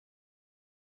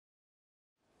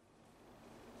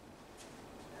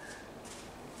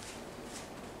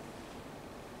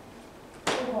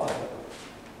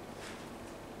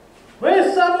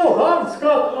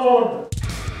Scott on!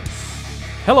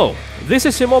 Hello, this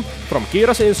is Simo from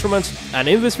Kiira's Instruments, and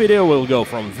in this video we'll go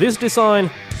from this design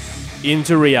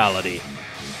into reality.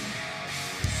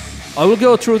 I will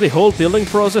go through the whole building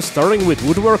process, starting with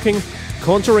woodworking,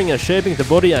 contouring and shaping the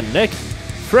body and neck,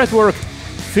 fretwork,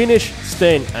 finish,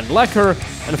 stain and lacquer,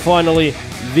 and finally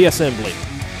the assembly.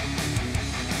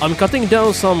 I'm cutting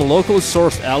down some locally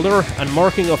sourced alder and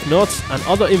marking off knots and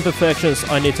other imperfections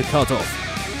I need to cut off.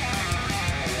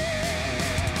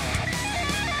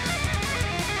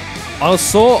 I'll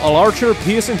saw a larger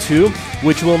piece in two,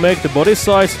 which will make the body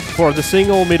size for the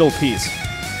single middle piece.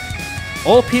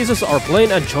 All pieces are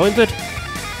plain and jointed,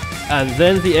 and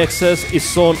then the excess is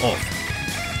sawn off.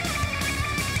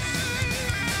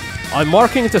 I'm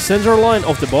marking the center line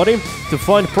of the body to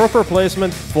find proper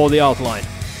placement for the outline.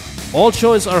 All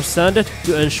joints are sanded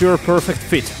to ensure perfect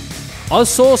fit. I'll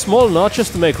saw small notches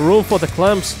to make room for the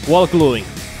clamps while gluing.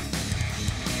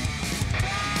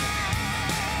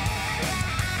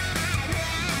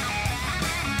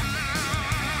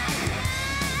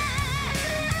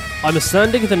 I'm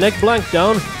sanding the neck blank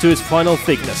down to its final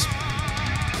thickness,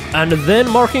 and then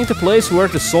marking the place where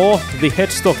to saw the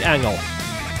headstock angle.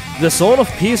 The sawn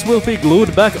off piece will be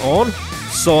glued back on,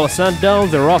 so I'll sand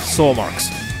down the rough saw marks.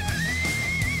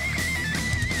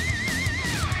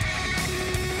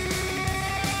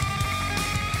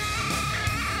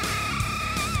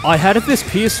 I had this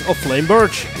piece of flame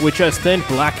birch, which I stained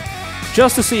black,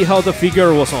 just to see how the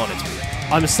figure was on it.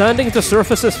 I'm sanding the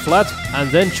surfaces flat and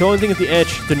then jointing the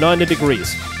edge to 90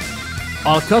 degrees.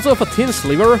 I'll cut off a thin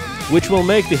sliver, which will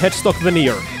make the headstock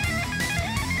veneer.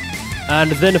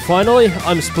 And then finally,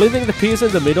 I'm splitting the piece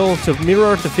in the middle to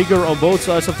mirror the figure on both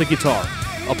sides of the guitar,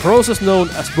 a process known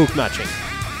as book matching.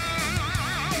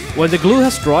 When the glue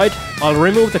has dried, I'll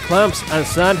remove the clamps and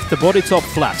sand the body top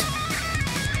flat.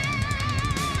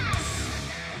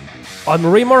 I'm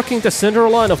remarking the center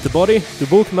line of the body to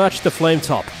book match the flame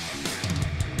top,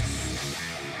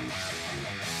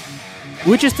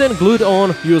 which is then glued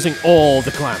on using all the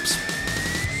clamps.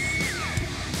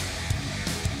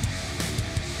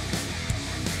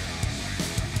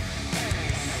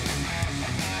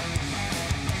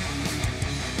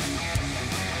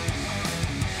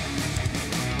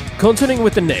 Continuing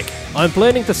with the neck, I'm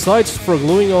planing the sides for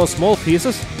gluing on small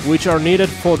pieces which are needed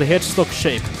for the headstock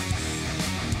shape.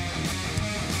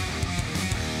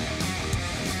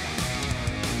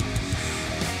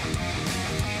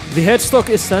 The headstock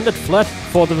is sanded flat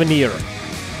for the veneer.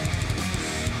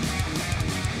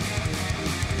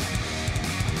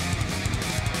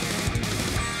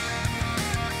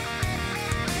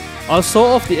 I'll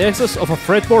saw off the excess of a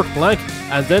fretboard plank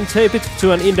and then tape it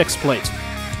to an index plate.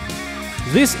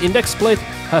 This index plate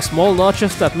has small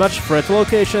notches that match fret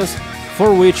locations,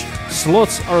 for which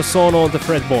slots are sewn on the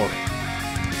fretboard.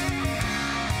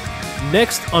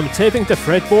 Next, I'm taping the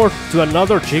fretboard to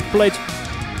another jig plate,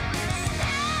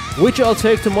 which I'll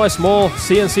take to my small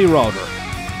CNC router.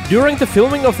 During the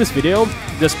filming of this video,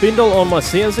 the spindle on my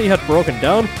CNC had broken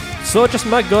down, so I just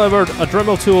MacGyvered a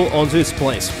Dremel tool onto its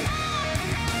place.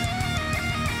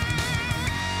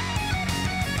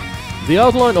 The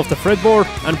outline of the fretboard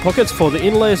and pockets for the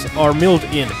inlays are milled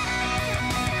in.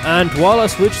 And while I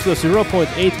switch to a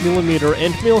 0.8mm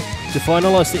end mill to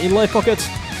finalize the inlay pockets,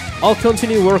 I'll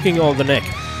continue working on the neck.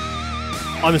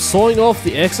 I'm sawing off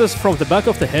the excess from the back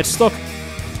of the headstock,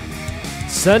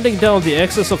 sanding down the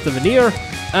excess of the veneer,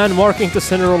 and marking the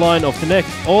center line of the neck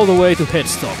all the way to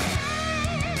headstock.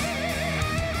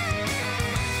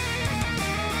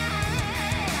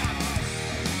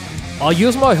 I'll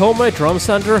use my homemade drum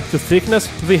sander to thickness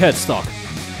the headstock.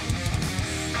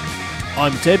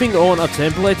 I'm taping on a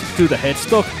template to the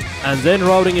headstock and then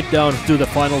routing it down to the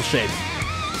final shape.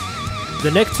 The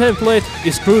neck template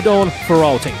is screwed on for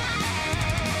routing.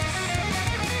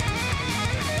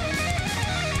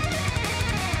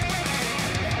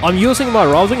 I'm using my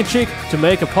routing jig to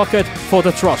make a pocket for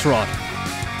the truss rod.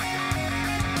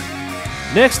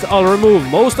 Next, I'll remove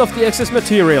most of the excess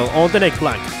material on the neck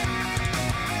plank.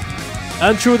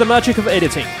 And through the magic of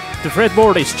editing, the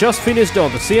fretboard is just finished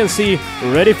on the CNC,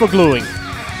 ready for gluing.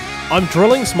 I'm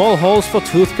drilling small holes for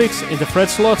toothpicks in the fret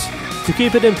slots to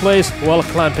keep it in place while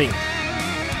clamping.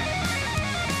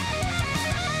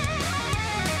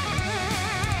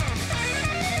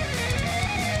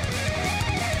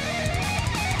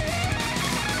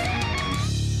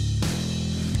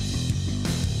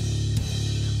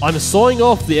 I'm sawing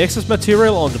off the excess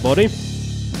material on the body,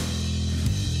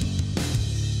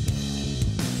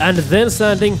 and then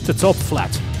sanding the top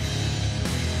flat.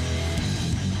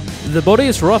 The body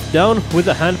is roughed down with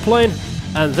a hand plane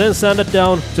and then sanded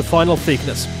down to final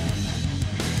thickness.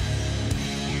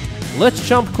 Let's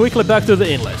jump quickly back to the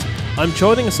inlays. I'm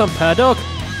joining some padauk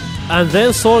and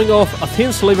then sawing off a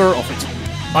thin sliver of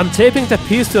it. I'm taping the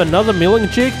piece to another milling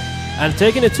jig and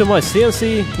taking it to my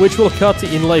CNC, which will cut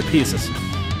the inlay pieces.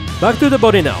 Back to the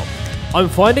body now. I'm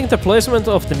finding the placement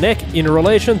of the neck in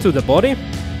relation to the body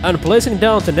and placing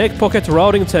down the neck pocket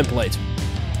routing template.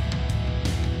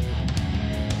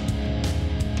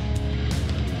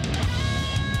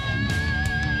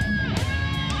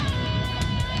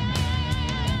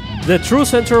 The true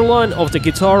center line of the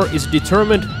guitar is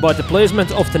determined by the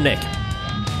placement of the neck.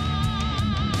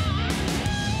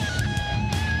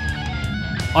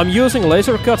 I'm using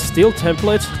laser cut steel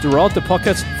templates to route the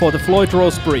pockets for the Floyd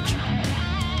Rose bridge.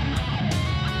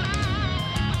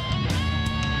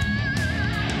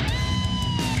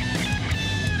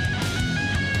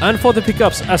 And for the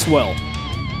pickups as well.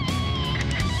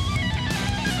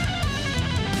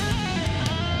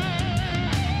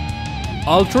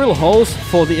 I'll drill holes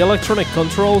for the electronic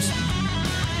controls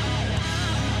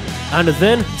and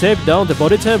then tape down the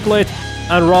body template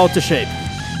and route the shape.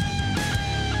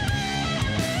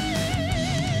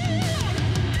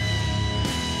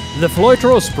 The Floyd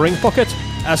Rose spring pocket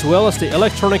as well as the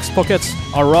electronics pockets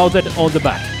are routed on the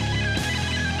back.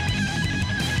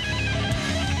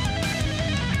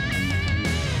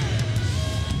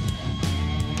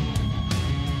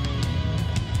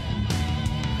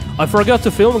 I forgot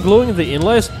to film gluing the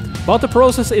inlays, but the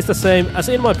process is the same as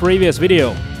in my previous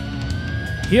video.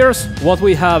 Here's what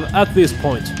we have at this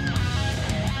point.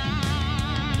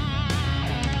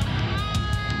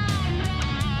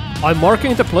 I'm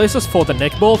marking the places for the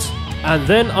neck bolts and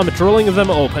then I'm drilling them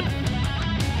open.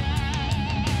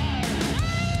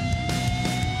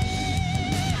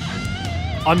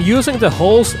 I'm using the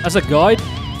holes as a guide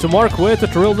to mark where to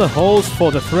drill the holes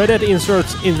for the threaded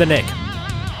inserts in the neck.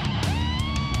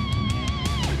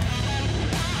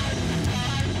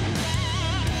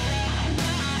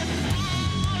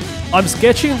 I'm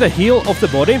sketching the heel of the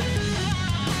body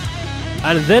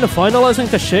and then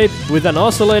finalizing the shape with an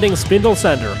oscillating spindle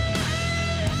sander.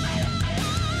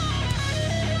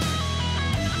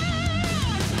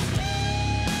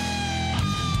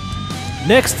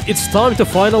 Next, it's time to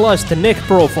finalize the neck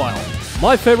profile,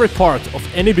 my favorite part of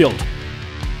any build.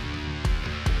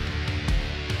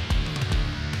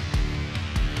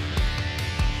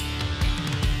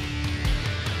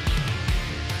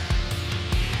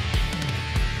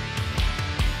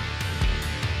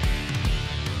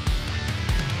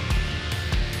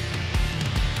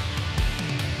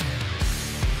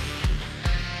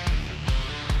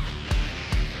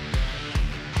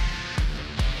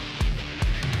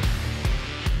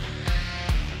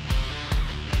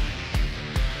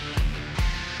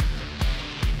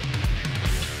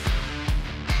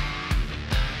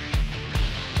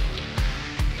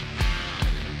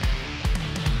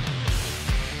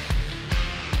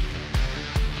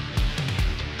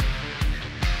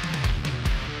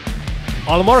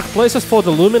 I'll mark places for the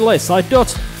luminlay side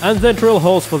dots and then drill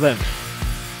holes for them.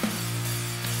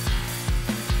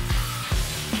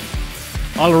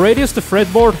 I'll radius the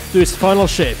fretboard to its final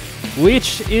shape,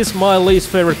 which is my least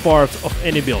favorite part of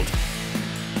any build.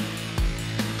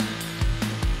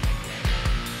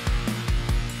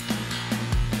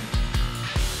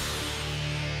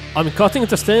 I'm cutting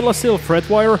the stainless steel fret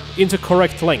wire into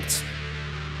correct lengths.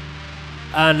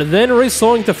 And then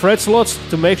resawing the fret slots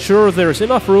to make sure there's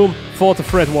enough room for the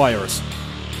fret wires,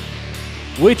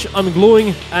 which I'm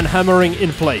gluing and hammering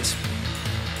in place.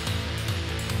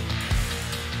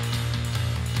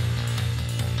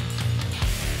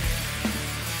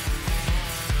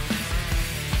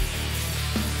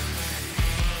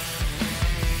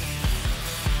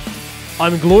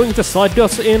 I'm gluing the side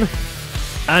dots in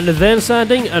and then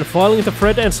sanding and filing the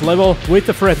fret ends level with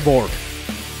the fretboard.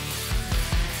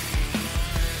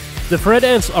 The fret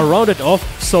ends are rounded off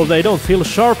so they don't feel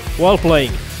sharp while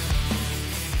playing.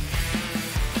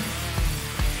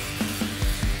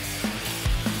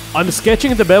 I'm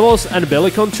sketching the bevels and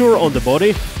belly contour on the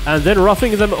body and then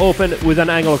roughing them open with an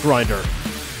angle grinder.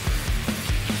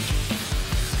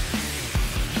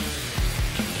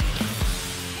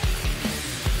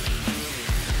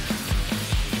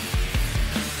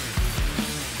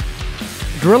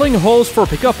 Drilling holes for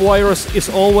pickup wires is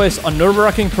always a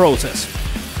nerve-wracking process,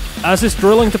 as is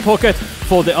drilling the pocket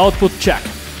for the output jack.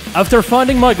 After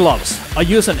finding my gloves, I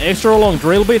use an extra long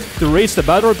drill bit to reach the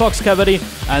battery box cavity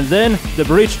and then the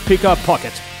bridged pickup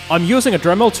pocket. I'm using a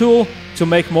Dremel tool to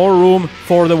make more room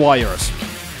for the wires.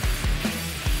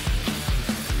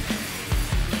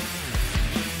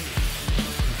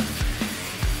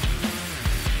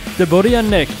 The body and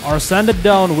neck are sanded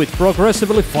down with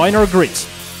progressively finer grits.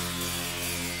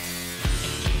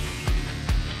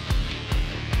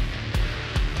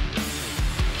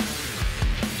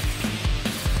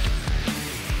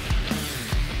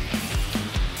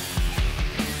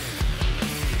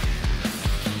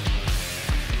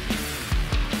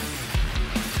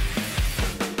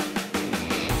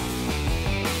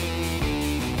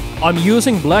 I'm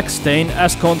using black stain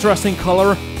as contrasting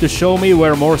color to show me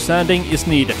where more sanding is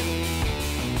needed.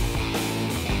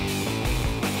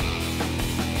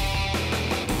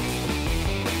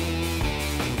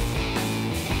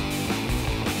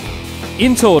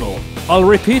 In total, I'll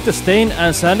repeat the stain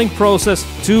and sanding process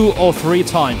 2 or 3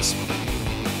 times.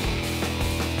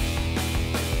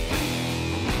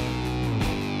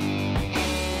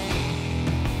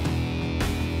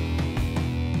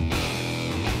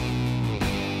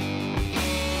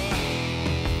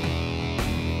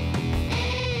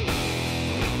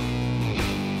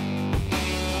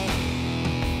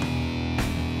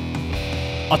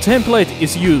 A template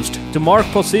is used to mark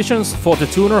positions for the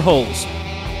tuner holes.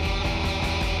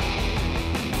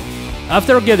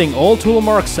 After getting all tool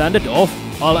marks sanded off,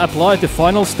 I'll apply the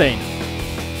final stain.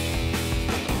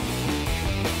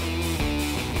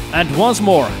 And once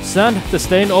more, sand the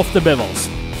stain off the bevels.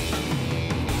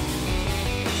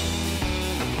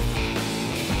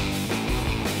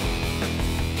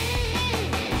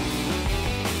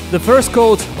 The first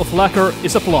coat of lacquer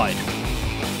is applied.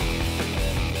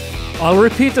 I'll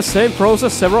repeat the same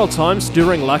process several times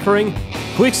during lacquering,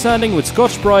 quick sanding with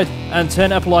Scotch-Brite and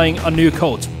then applying a new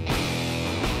coat.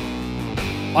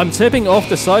 I'm taping off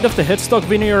the side of the headstock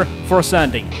veneer for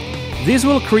sanding. This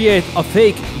will create a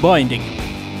fake binding.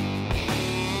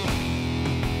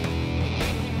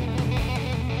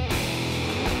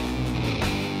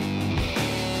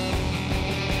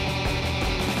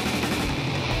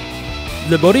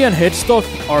 The body and headstock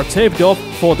are taped off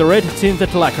for the red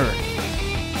tinted lacquer.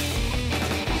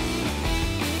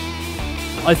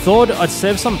 I thought I'd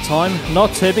save some time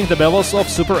not taping the bevels off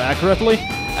super accurately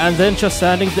and then just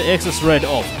sanding the excess red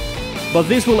off, but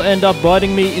this will end up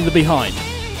biting me in the behind.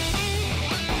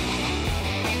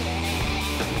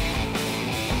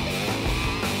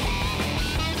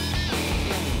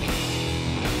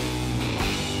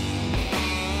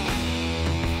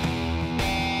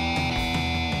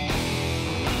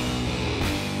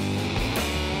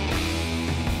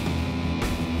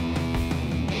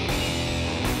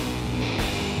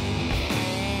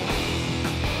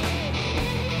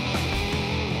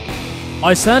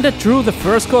 I sanded through the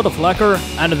first coat of lacquer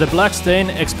and the black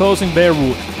stain exposing bare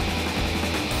wood.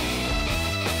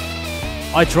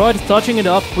 I tried touching it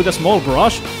up with a small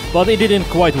brush, but it didn't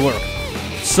quite work.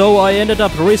 So I ended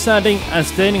up resanding and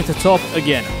staining the top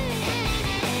again.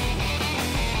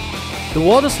 The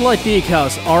water slide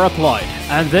decals are applied,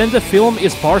 and then the film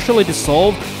is partially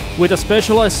dissolved with a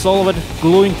specialized solvent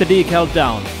gluing the decal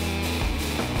down.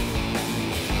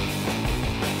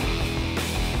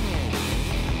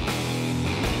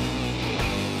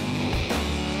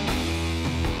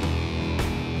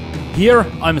 Here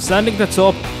I'm sanding the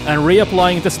top and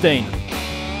reapplying the stain.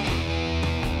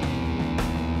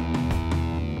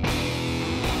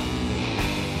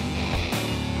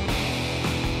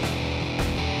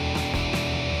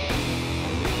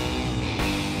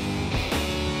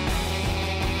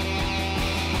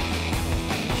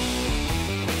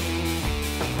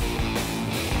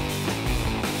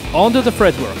 Onto the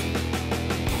fretwork.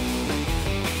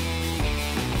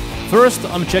 First,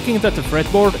 I'm checking that the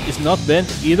fretboard is not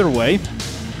bent either way.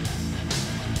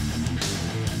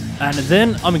 And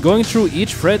then I'm going through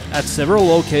each fret at several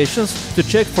locations to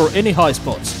check for any high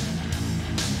spots.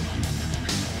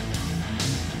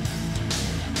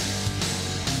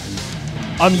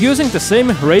 I'm using the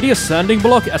same radius sanding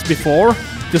block as before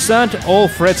to sand all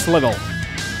frets level.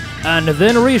 And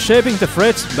then reshaping the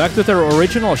frets back to their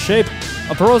original shape,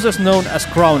 a process known as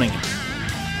crowning.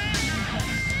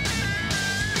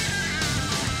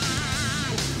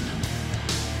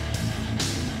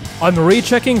 I'm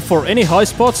rechecking for any high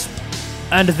spots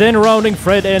and then rounding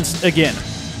fret ends again.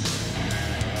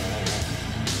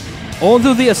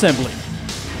 Onto the assembly.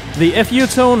 The FU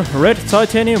tone red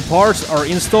titanium parts are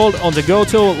installed on the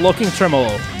Gotoh locking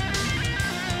tremolo.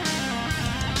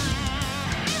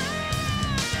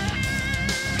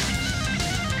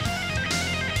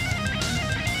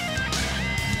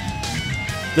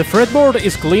 The fretboard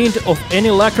is cleaned of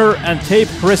any lacquer and tape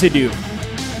residue.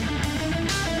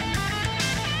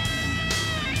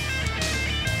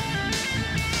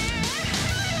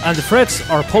 And the frets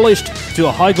are polished to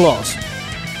a high gloss.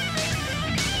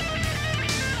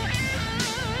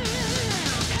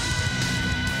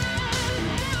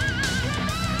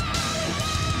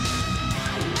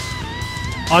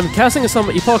 I'm casting some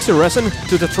epoxy resin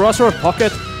to the truss rod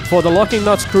pocket for the locking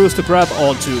nut screws to grab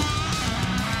onto.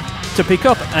 The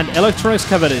pickup and electronics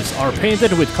cavities are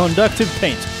painted with conductive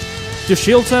paint to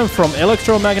shield them from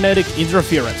electromagnetic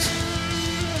interference.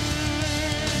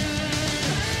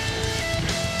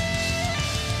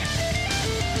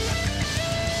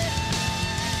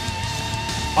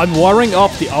 I'm wiring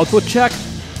up the output jack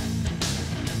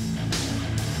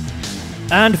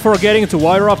and forgetting to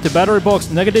wire up the battery box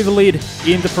negative lead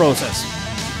in the process.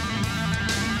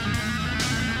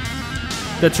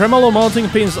 The tremolo mounting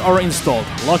pins are installed,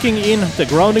 locking in the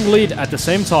grounding lead at the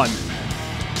same time.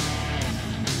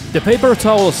 The paper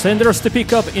towel centers the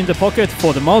pickup in the pocket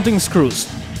for the mounting screws.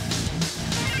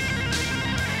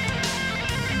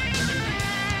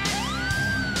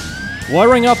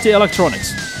 Wiring up the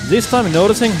electronics, this time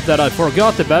noticing that I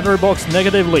forgot the battery box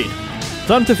negative lead.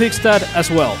 Time to fix that as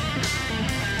well.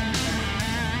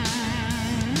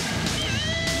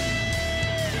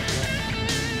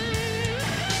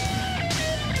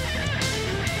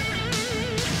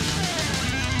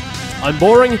 I'm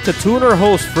boring the tuner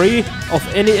hose free of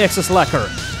any excess lacquer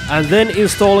and then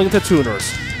installing the tuners.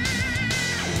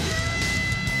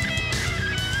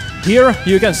 Here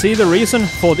you can see the reason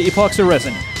for the epoxy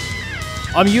resin.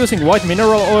 I'm using white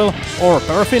mineral oil or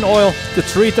paraffin oil to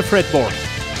treat the fretboard.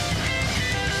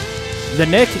 The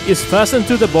neck is fastened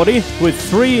to the body with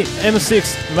 3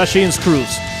 M6 machine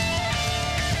screws.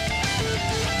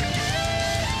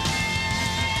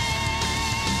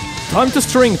 Time to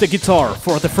string the guitar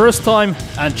for the first time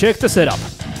and check the setup.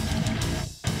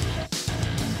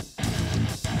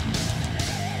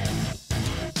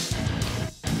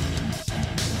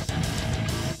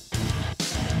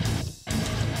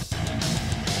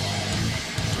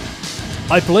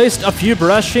 I placed a few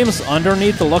brass shims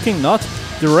underneath the locking nut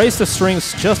to raise the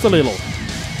strings just a little.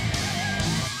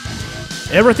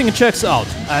 Everything checks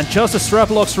out and just the strap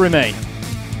locks remain.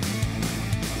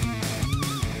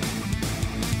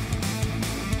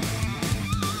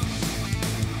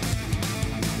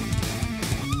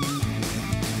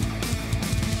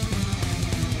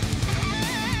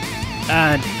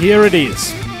 And here it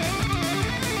is.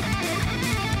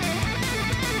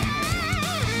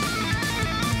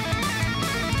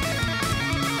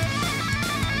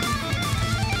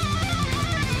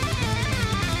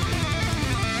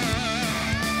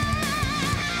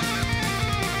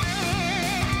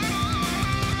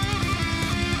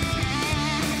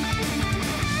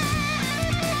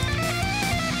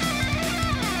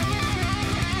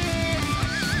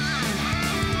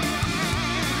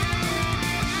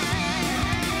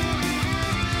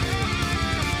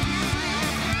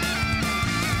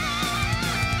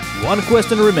 One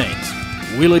question remains.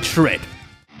 Will it shred?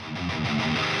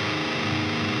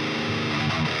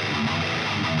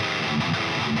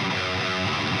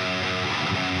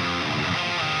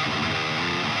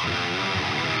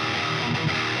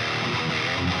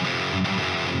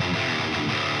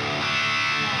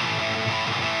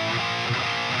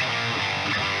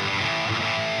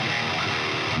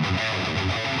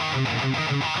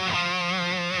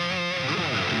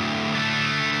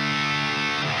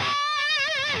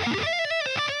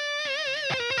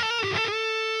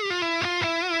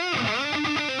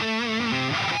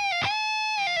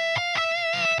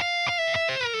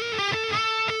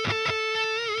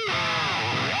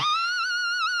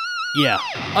 Yeah,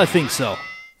 I think so.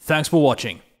 Thanks for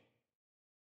watching.